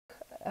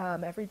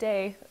every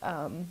day,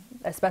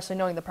 especially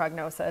knowing the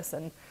prognosis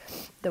and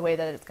the way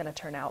that it's going to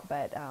turn out.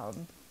 But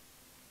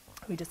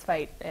we just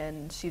fight,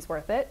 and she's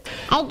worth it.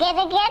 I'm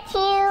gonna get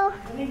you.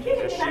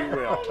 Yes, she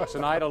will.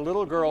 Tonight, a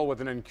little girl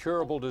with an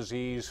incurable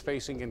disease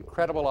facing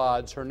incredible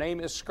odds. Her name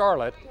is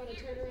Scarlet.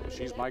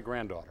 She's my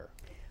granddaughter.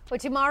 Well,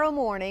 tomorrow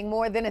morning,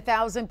 more than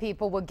 1,000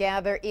 people will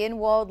gather in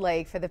Walled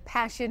Lake for the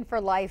Passion for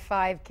Life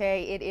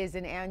 5K. It is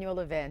an annual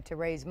event to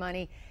raise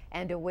money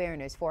and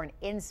awareness for an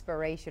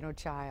inspirational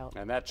child.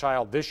 And that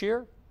child this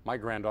year, my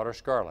granddaughter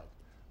Scarlet.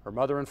 Her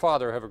mother and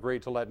father have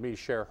agreed to let me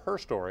share her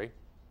story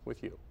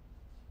with you.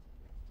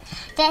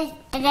 That's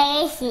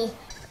Daisy.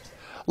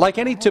 Like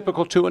any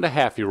typical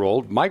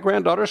 2.5-year-old, my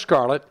granddaughter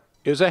Scarlet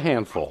is a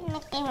handful.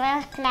 Mickey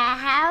Mouse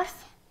House.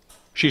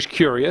 She's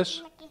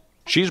curious,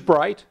 she's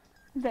bright,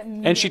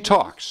 and she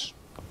talks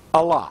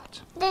a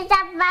lot. There's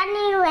a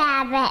bunny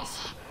rabbit.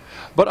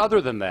 But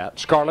other than that,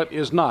 Scarlet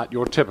is not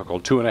your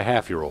typical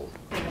 2.5-year-old.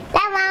 That's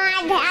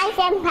I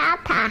said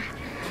Papa.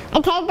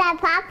 I said that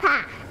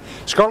Papa.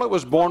 Scarlet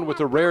was born with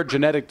a rare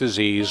genetic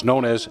disease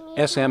known as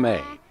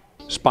SMA,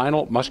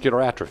 spinal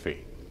muscular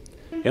atrophy.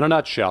 In a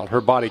nutshell,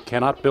 her body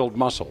cannot build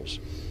muscles,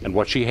 and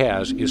what she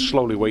has is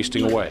slowly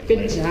wasting away.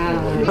 Good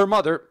job. Her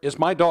mother is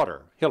my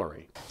daughter,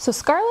 Hillary. So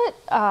Scarlet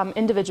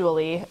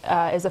individually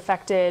is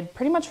affected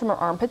pretty much from her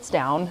armpits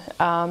down.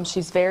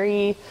 She's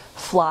very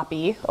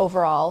floppy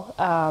overall.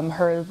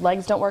 Her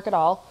legs don't work at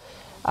all.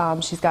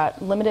 She's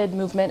got limited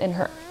movement in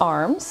her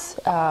arms,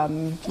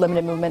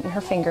 limited movement in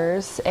her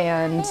fingers,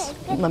 and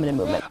limited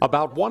movement.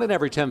 About 1 in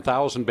every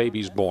 10,000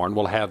 babies born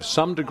will have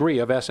some degree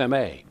of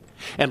SMA.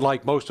 And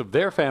like most of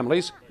their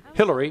families,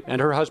 Hillary and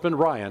her husband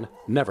Ryan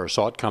never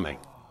saw it coming.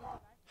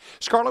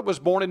 Scarlet was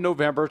born in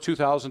November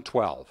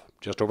 2012,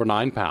 just over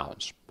 9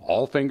 pounds,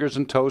 all fingers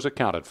and toes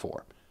accounted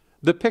for.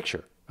 The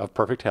picture of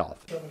perfect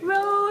health.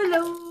 Roll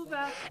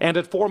over. And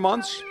at 4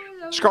 months,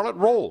 Scarlet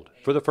rolled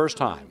for the first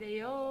time.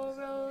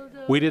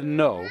 We didn't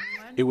know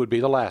it would be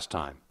the last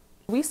time.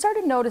 We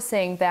started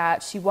noticing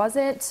that she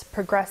wasn't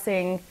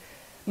progressing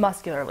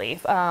muscularly.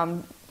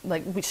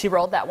 She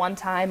rolled that one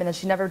time and then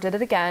she never did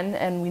it again,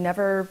 and we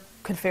never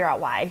could figure out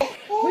why.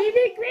 Where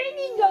did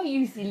Granny go,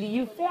 you silly?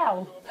 You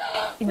fell.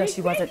 You know,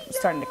 she wasn't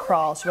starting to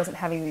crawl. She wasn't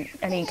having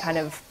any kind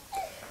of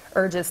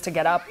urges to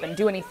get up and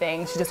do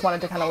anything. She just wanted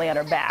to kind of lay on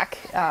her back.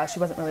 She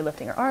wasn't really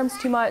lifting her arms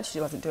too much.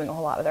 She wasn't doing a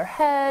whole lot with her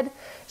head.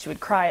 She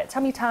would cry at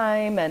tummy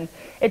time, and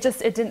it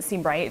didn't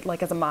seem right.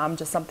 Like, as a mom,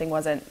 just something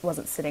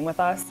wasn't sitting with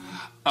us.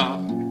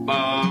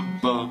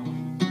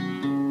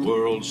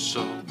 World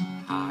so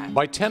high.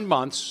 By 10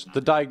 months,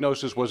 the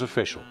diagnosis was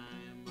official: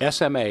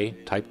 SMA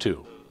type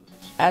 2.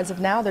 As of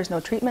now, there's no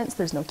treatments,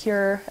 there's no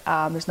cure,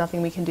 there's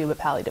nothing we can do but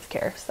palliative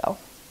care. So.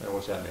 And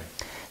what's that mean?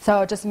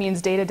 So it just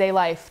means day-to-day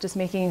life, just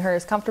making her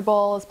as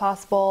comfortable as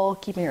possible,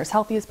 keeping her as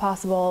healthy as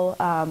possible.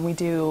 We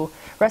do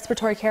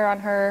respiratory care on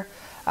her,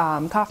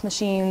 cough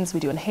machines, we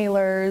do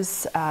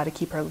inhalers to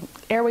keep her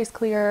airways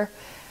clear.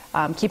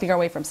 Keeping her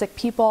away from sick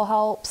people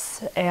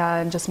helps,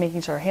 and just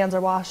making sure her hands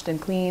are washed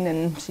and clean,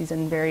 and she's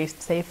in a very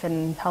safe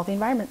and healthy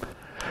environment.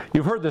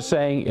 You've heard the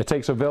saying, it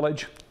takes a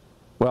village.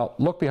 Well,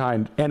 look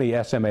behind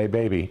any SMA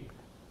baby,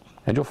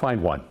 and you'll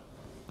find one.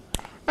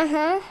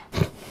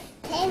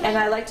 And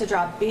I like to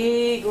draw a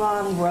big,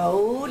 long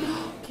road.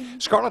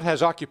 Scarlet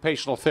has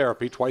occupational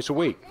therapy twice a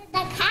week.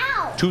 The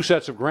cow. 2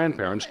 sets of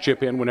grandparents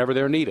chip in whenever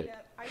they're needed.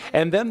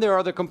 And then there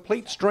are the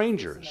complete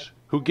strangers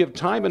who give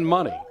time and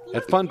money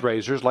at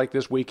fundraisers like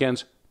this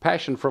weekend's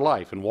Passion for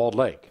Life in Walled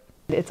Lake.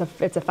 It's a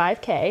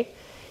 5K.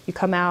 You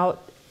come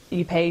out,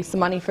 you pay some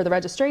money for the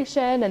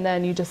registration, and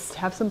then you just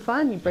have some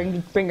fun. You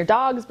bring your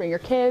dogs, bring your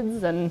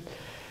kids, and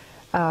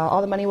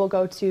all the money will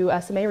go to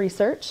SMA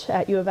research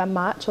at U of M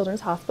Mott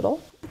Children's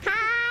Hospital. Hi.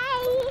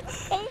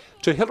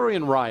 To Hillary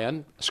and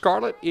Ryan,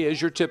 Scarlet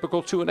is your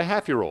typical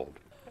 2.5-year-old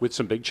with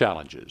some big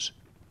challenges.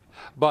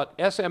 But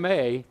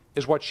SMA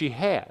is what she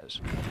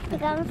has. We're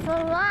going for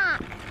a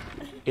walk.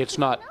 It's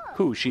not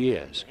who she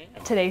is.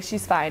 Today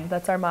she's fine.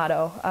 That's our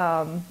motto.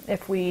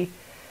 If we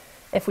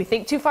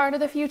think too far into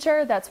the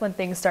future, that's when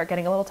things start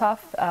getting a little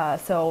tough.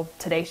 So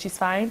today she's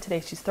fine.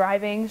 Today she's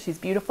thriving. She's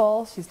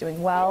beautiful. She's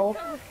doing well.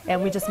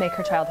 And we just make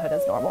her childhood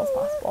as normal as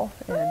possible.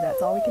 And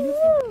that's all we can do for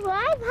her.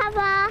 Bye,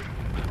 Papa.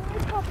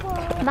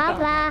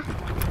 Papa.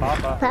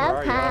 Papa,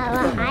 Papa,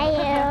 how are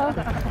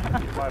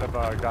you? You might have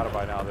got it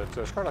by now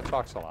that Scarlet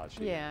talks a lot.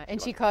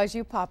 She calls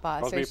you Papa,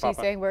 Calls so me she's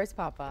Papa. saying, where's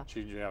Papa?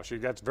 She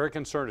gets very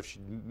concerned if she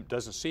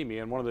doesn't see me,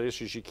 and one of the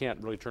issues, she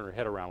can't really turn her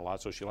head around a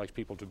lot, so she likes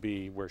people to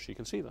be where she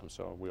can see them.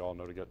 So we all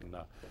know to get in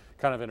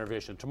kind of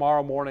intervention.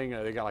 Tomorrow morning,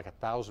 they got like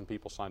 1,000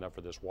 people signed up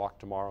for this walk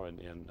tomorrow,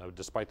 and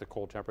despite the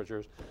cold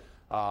temperatures,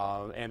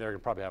 and they're going to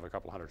probably have a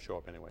couple hundred show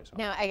up anyway. So.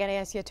 Now, I got to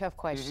ask you a tough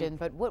question,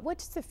 but what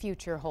does the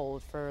future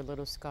hold for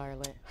little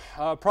Scarlet?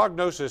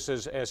 Prognosis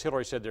is, as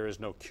Hillary said, there is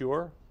no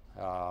cure.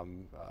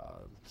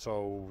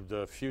 So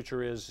the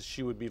future is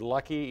she would be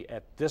lucky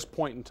at this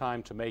point in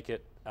time to make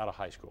it out of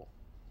high school.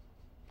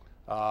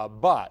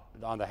 But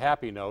on the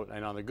happy note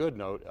and on the good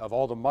note, of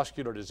all the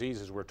muscular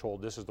diseases, we're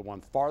told this is the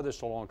one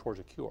farthest along towards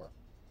a cure.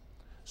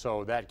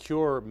 So that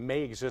cure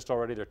may exist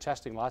already. They're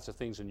testing lots of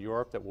things in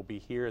Europe that will be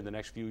here in the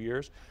next few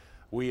years.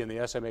 We in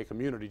the SMA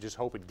community just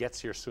hope it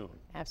gets here soon.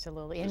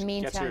 Absolutely. Just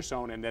gets here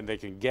soon, and then they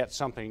can get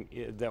something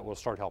that will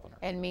start helping her.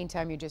 In the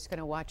meantime, you're just going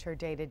to watch her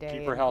day to day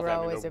Keep her and healthy.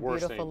 grow I mean, as a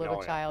beautiful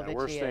little child that she is.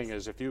 The worst thing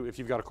is if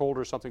you've got a cold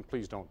or something,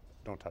 please don't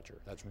touch her.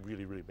 That's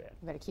really, really bad.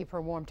 You better keep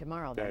her warm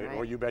tomorrow, then, right?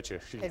 Oh, you betcha.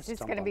 It's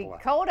just going to be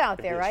cold out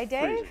there, right,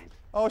 Dave? Freezing.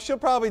 Oh, she'll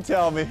probably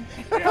tell me.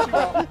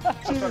 Yeah,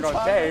 she'll go,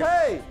 Dave,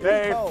 Hey,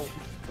 Dave.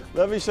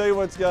 Let me show you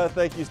what's got.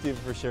 Thank you, Steve,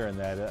 for sharing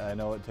that. I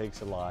know it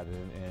takes a lot,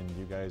 and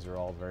you guys are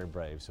all very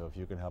brave. So if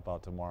you can help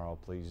out tomorrow,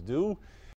 please do.